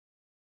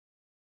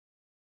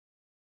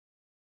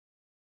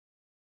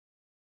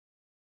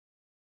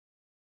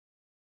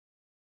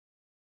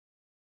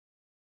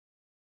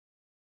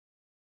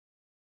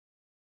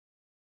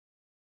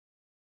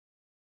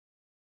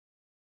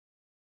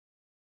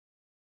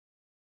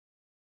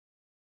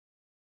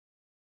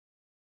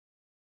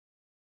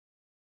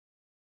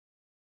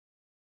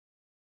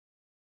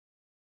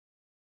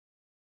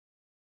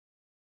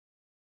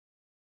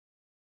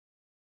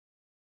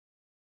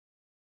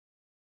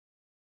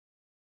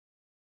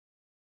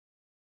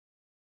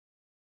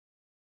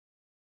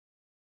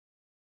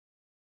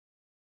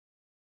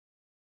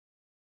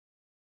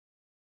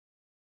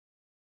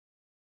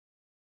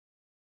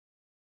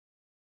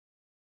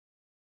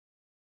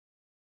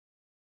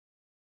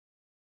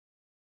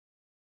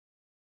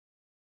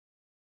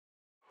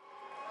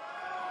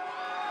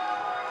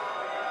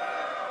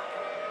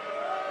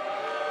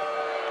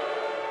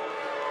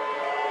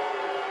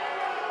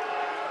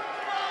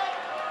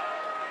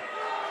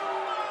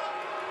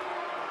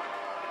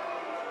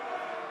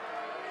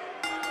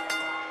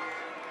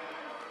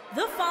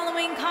The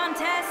following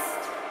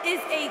contest is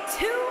a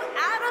 2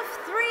 out of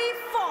 3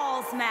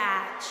 falls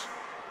match.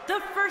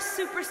 The first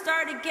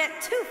superstar to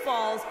get 2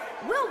 falls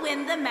will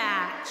win the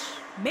match.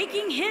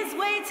 Making his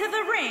way to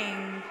the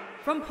ring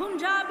from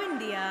Punjab,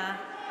 India,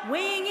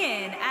 weighing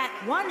in at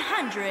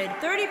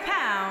 130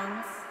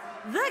 pounds,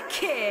 the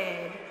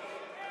Kid.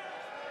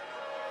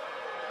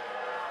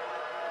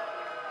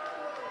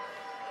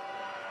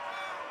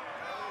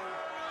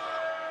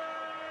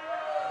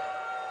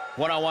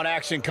 One-on-one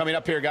action coming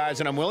up here, guys,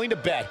 and I'm willing to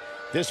bet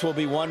this will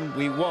be one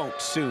we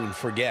won't soon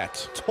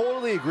forget.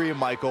 Totally agree,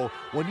 Michael.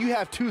 When you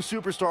have 2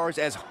 superstars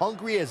as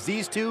hungry as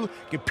these two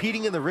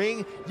competing in the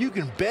ring, you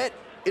can bet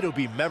it'll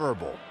be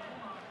memorable.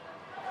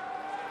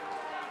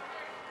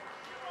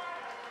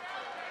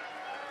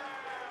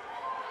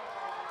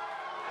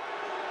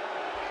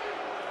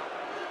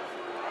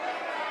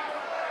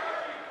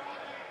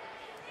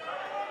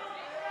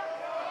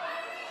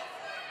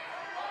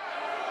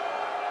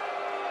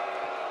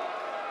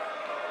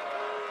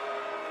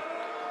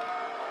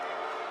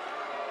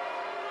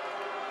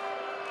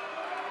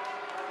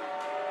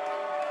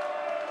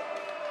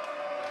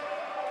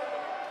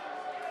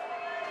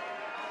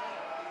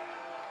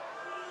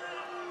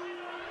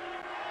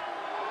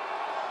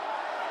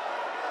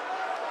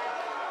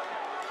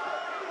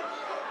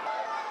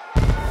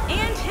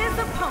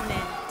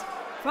 Opponent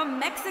from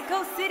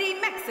Mexico City,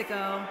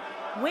 Mexico,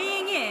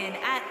 weighing in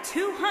at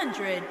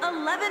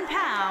 211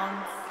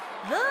 pounds,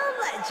 the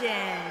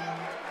Legend.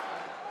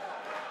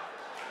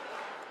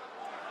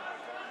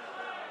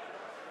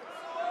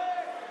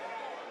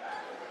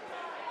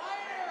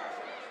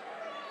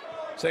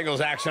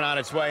 Singles action on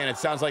its way, and it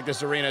sounds like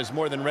this arena is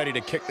more than ready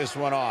to kick this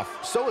one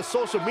off. So is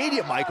social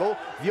media, Michael.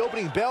 The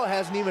opening bell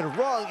hasn't even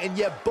rung, and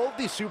yet both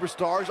these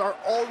superstars are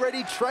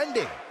already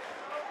trending.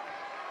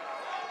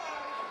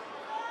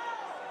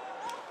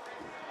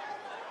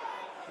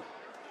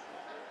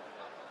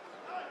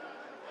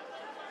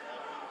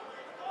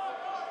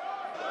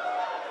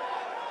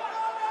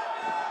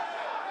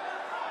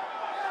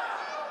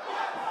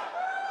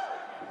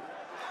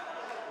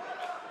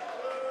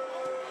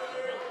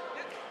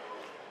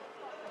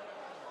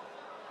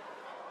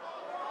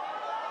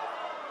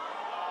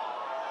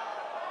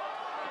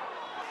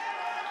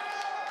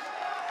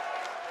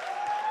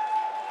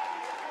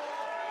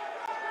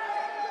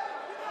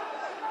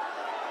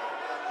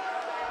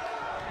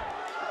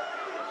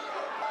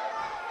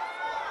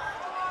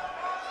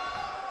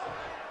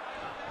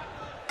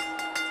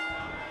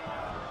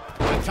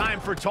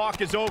 Time for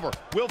talk is over.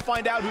 We'll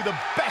find out who the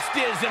best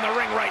is in the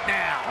ring right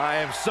now. I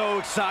am so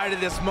excited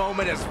this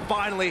moment is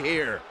finally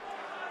here.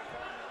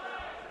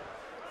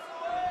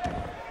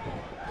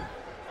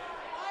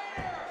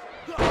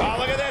 Oh,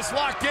 look at this,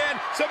 locked in.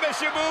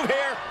 Submission move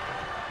here.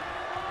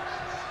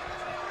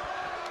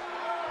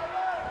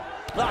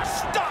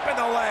 Stop in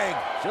the leg.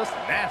 Just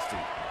nasty.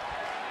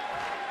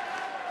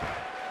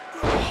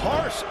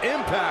 Harsh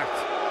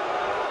impact.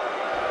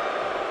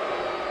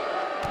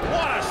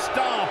 What a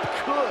stomp.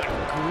 Good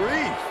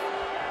grief.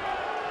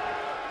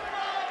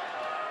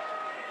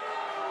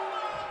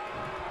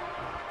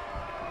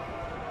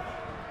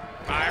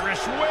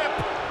 Irish whip.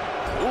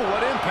 Ooh,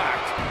 what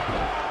impact.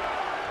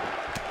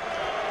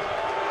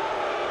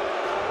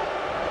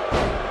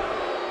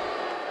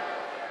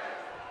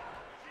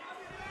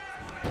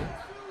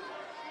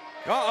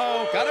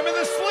 Uh-oh, got him in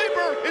the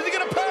sleeper. Is he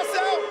gonna pass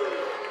out?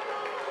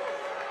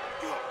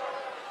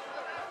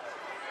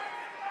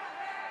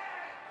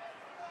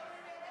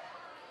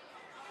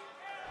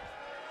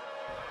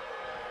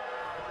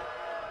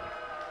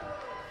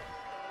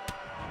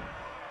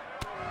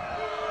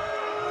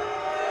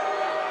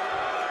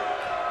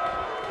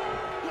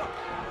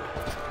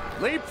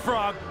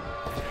 Leapfrog.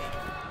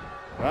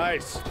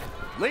 Nice.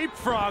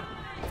 Leapfrog.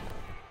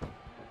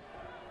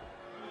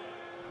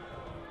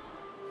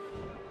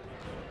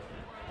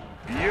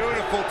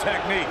 Beautiful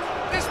technique.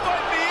 This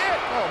might be it.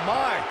 Oh,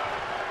 my.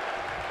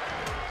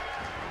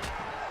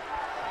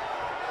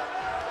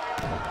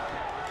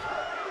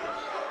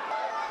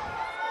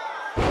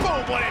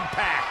 Boom, what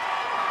impact.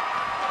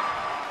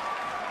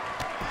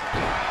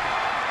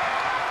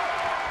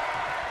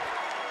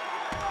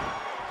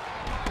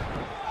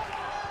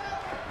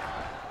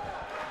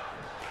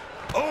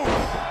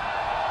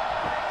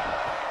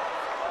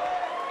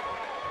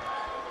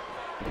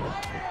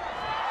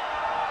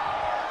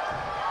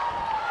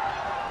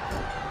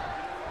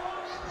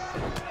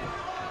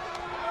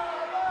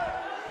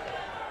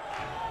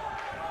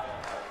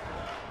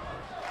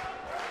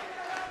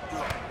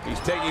 He's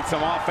taking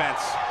some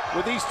offense.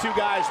 With these two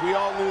guys, we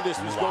all knew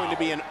this was going to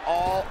be an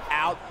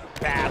all-out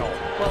battle.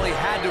 Well, he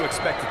had to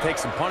expect to take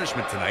some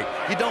punishment tonight.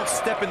 You don't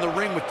step in the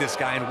ring with this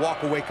guy and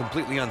walk away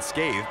completely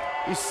unscathed.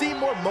 You seem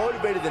more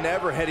motivated than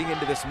ever heading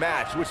into this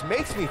match, which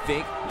makes me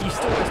think he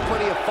still has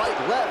plenty of fight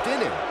left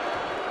in him.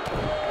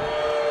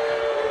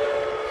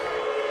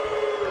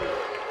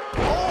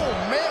 Oh,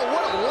 man,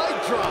 what a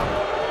leg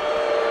drop.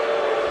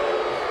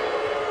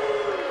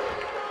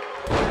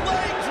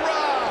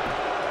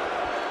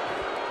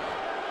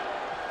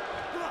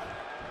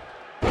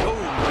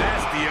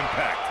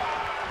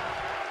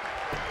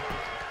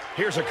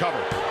 Here's a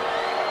cover.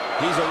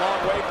 He's a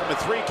long way from a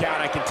 3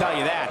 count, I can tell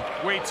you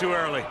that. Way too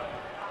early.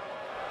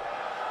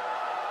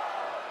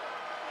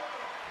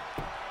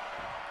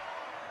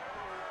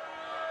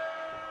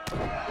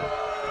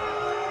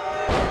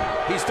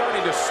 He's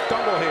starting to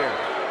stumble here,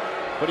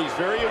 but he's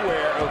very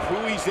aware of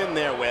who he's in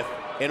there with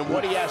and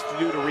what he has to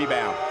do to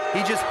rebound. He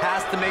just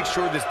has to make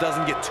sure this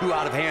doesn't get too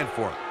out of hand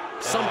for him.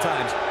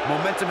 Sometimes,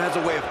 momentum has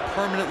a way of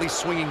permanently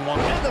swinging one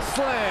way. And the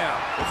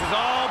slam. This is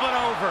all but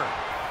over.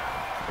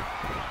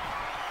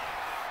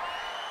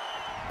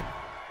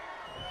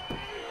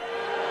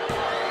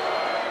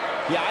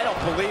 Yeah, I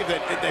don't believe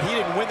that he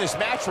didn't win this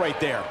match right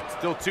there.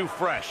 Still too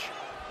fresh.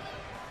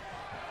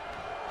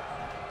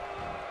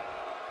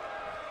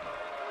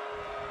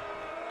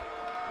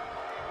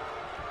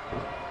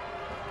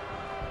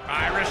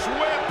 Irish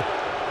whip.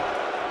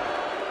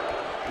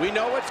 We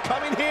know what's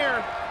coming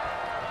here.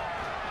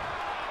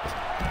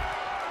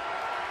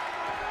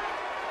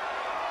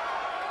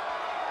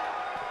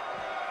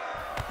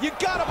 You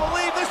gotta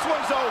believe this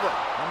one's over.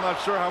 I'm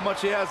not sure how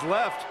much he has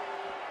left.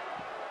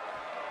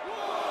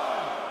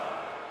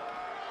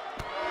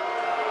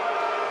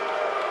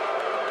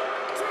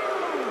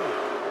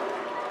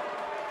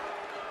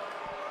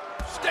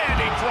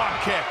 Standing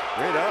drop kick.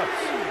 Great ups.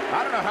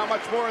 I don't know how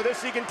much more of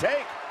this he can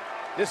take.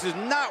 This is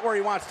not where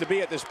he wants to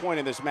be at this point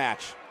in this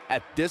match.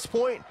 At this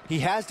point, he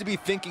has to be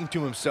thinking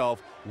to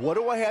himself, what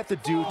do I have to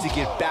do to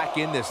get back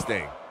in this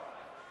thing?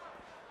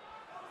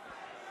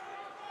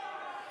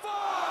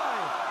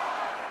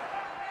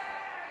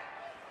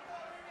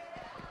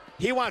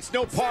 He wants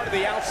no part of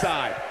the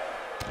outside.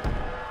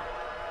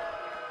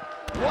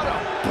 What a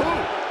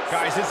boot.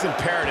 Guys, it's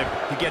imperative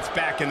he gets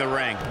back in the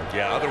ring.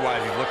 Yeah,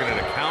 otherwise he's looking at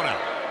a count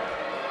out.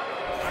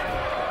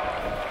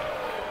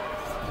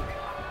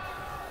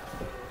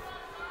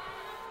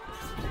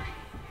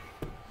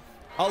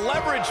 A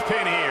leverage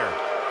pin here.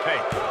 Hey,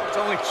 it's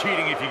only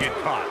cheating if you get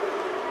caught.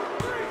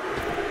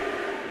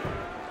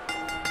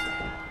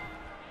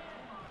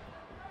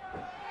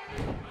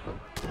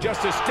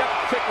 Just a step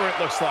quicker, it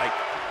looks like.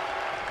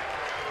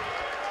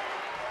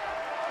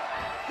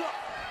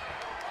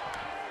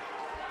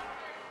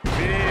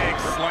 Big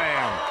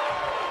slam.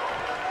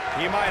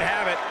 He might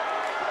have it.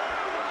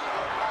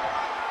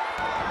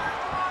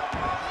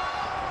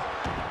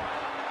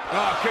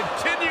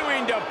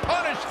 Continuing to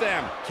punish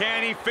them.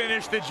 Can he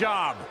finish the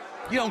job?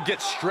 You don't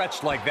get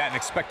stretched like that and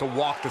expect to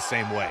walk the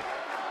same way.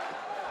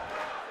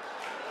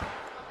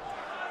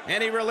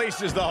 And he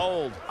releases the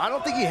hold. I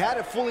don't think he had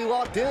it fully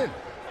locked in.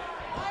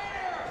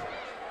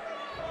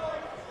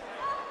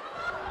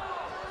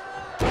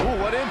 Ooh,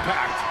 what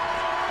impact.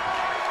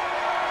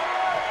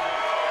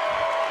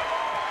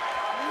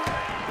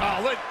 Oh,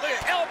 look,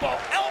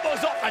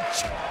 elbows off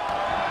the...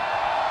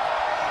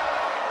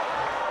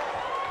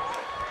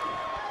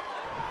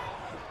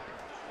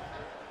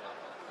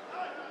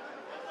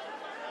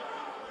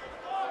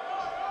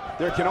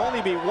 There can only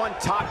be one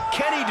top.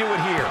 Can he do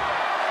it here?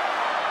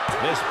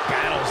 This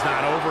battle's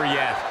not over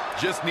yet.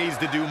 Just needs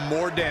to do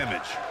more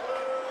damage.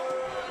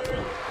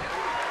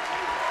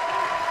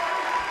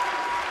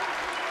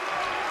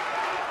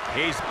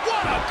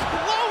 What a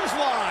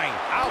clothesline!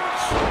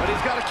 Ouch! But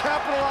he's got to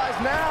capitalize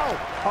now.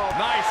 Oh,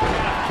 nice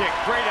calf kick.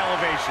 Great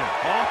elevation.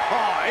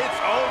 Oh, it's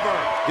over.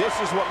 This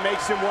is what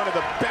makes him one of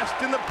the best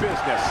in the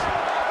business.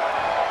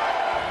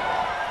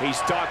 He's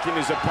stalking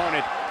his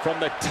opponent from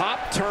the top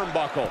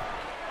turnbuckle.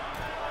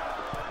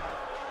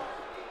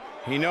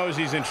 He knows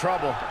he's in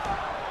trouble.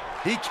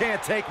 He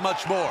can't take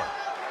much more.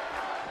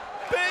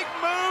 Big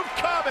move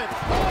coming.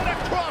 What a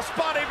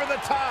crossbody for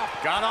the top.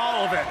 Got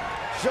all of it.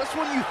 Just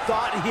when you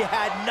thought he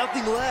had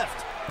nothing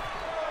left.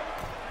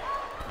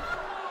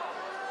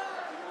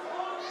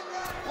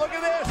 Look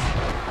at this.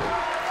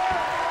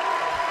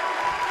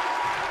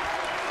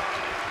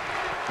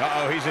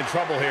 Uh-oh, he's in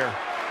trouble here.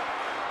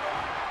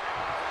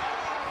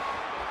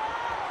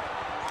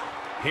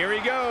 Here he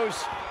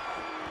goes.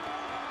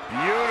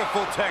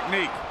 Beautiful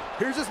technique.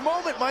 Here's his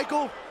moment,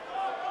 Michael.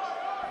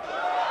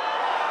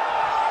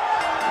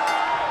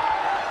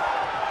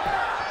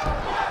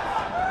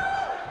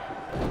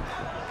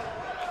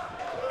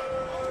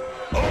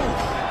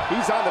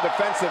 He's on the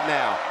defensive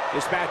now.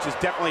 This match is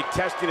definitely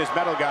testing his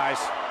mettle, guys.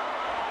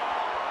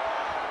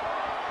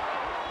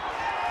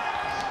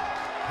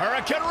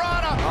 Hurricane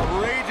Rana.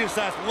 Outrageous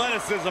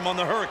athleticism on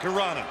the Hurricane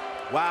Rana.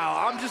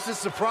 Wow, I'm just as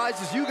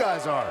surprised as you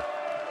guys are.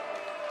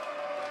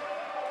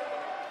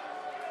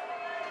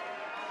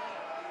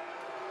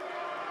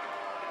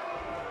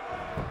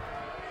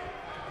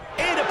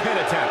 And a pin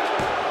attempt.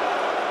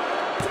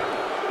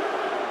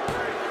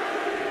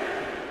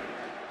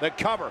 The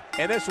cover,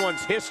 and this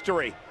one's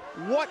history.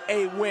 What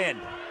a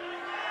win.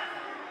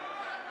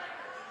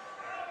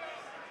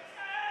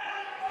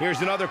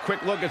 Here's another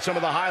quick look at some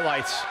of the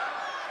highlights.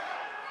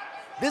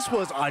 This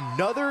was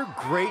another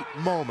great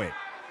moment.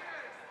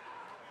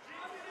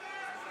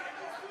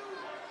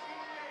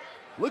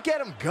 Look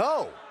at him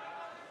go.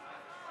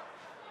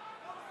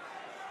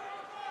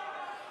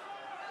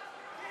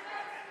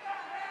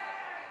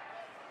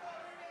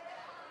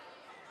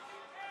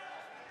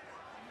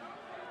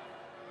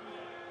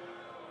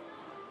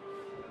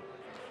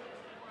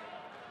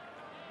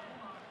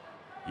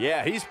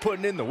 Yeah, he's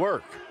putting in the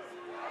work.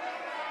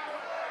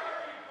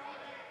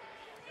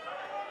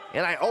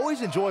 And I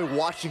always enjoy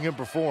watching him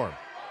perform.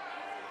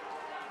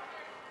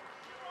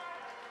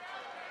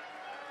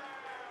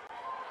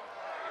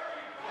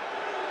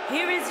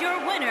 Here is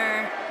your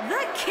winner,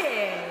 the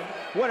Kid.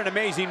 What an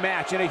amazing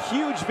match and a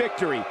huge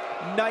victory.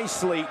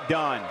 Nicely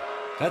done.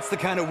 That's the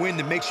kind of win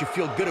that makes you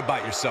feel good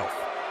about yourself.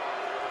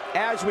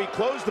 As we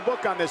close the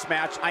book on this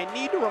match, I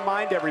need to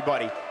remind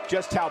everybody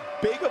just how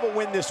big of a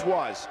win this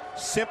was.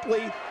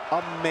 Simply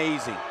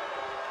amazing.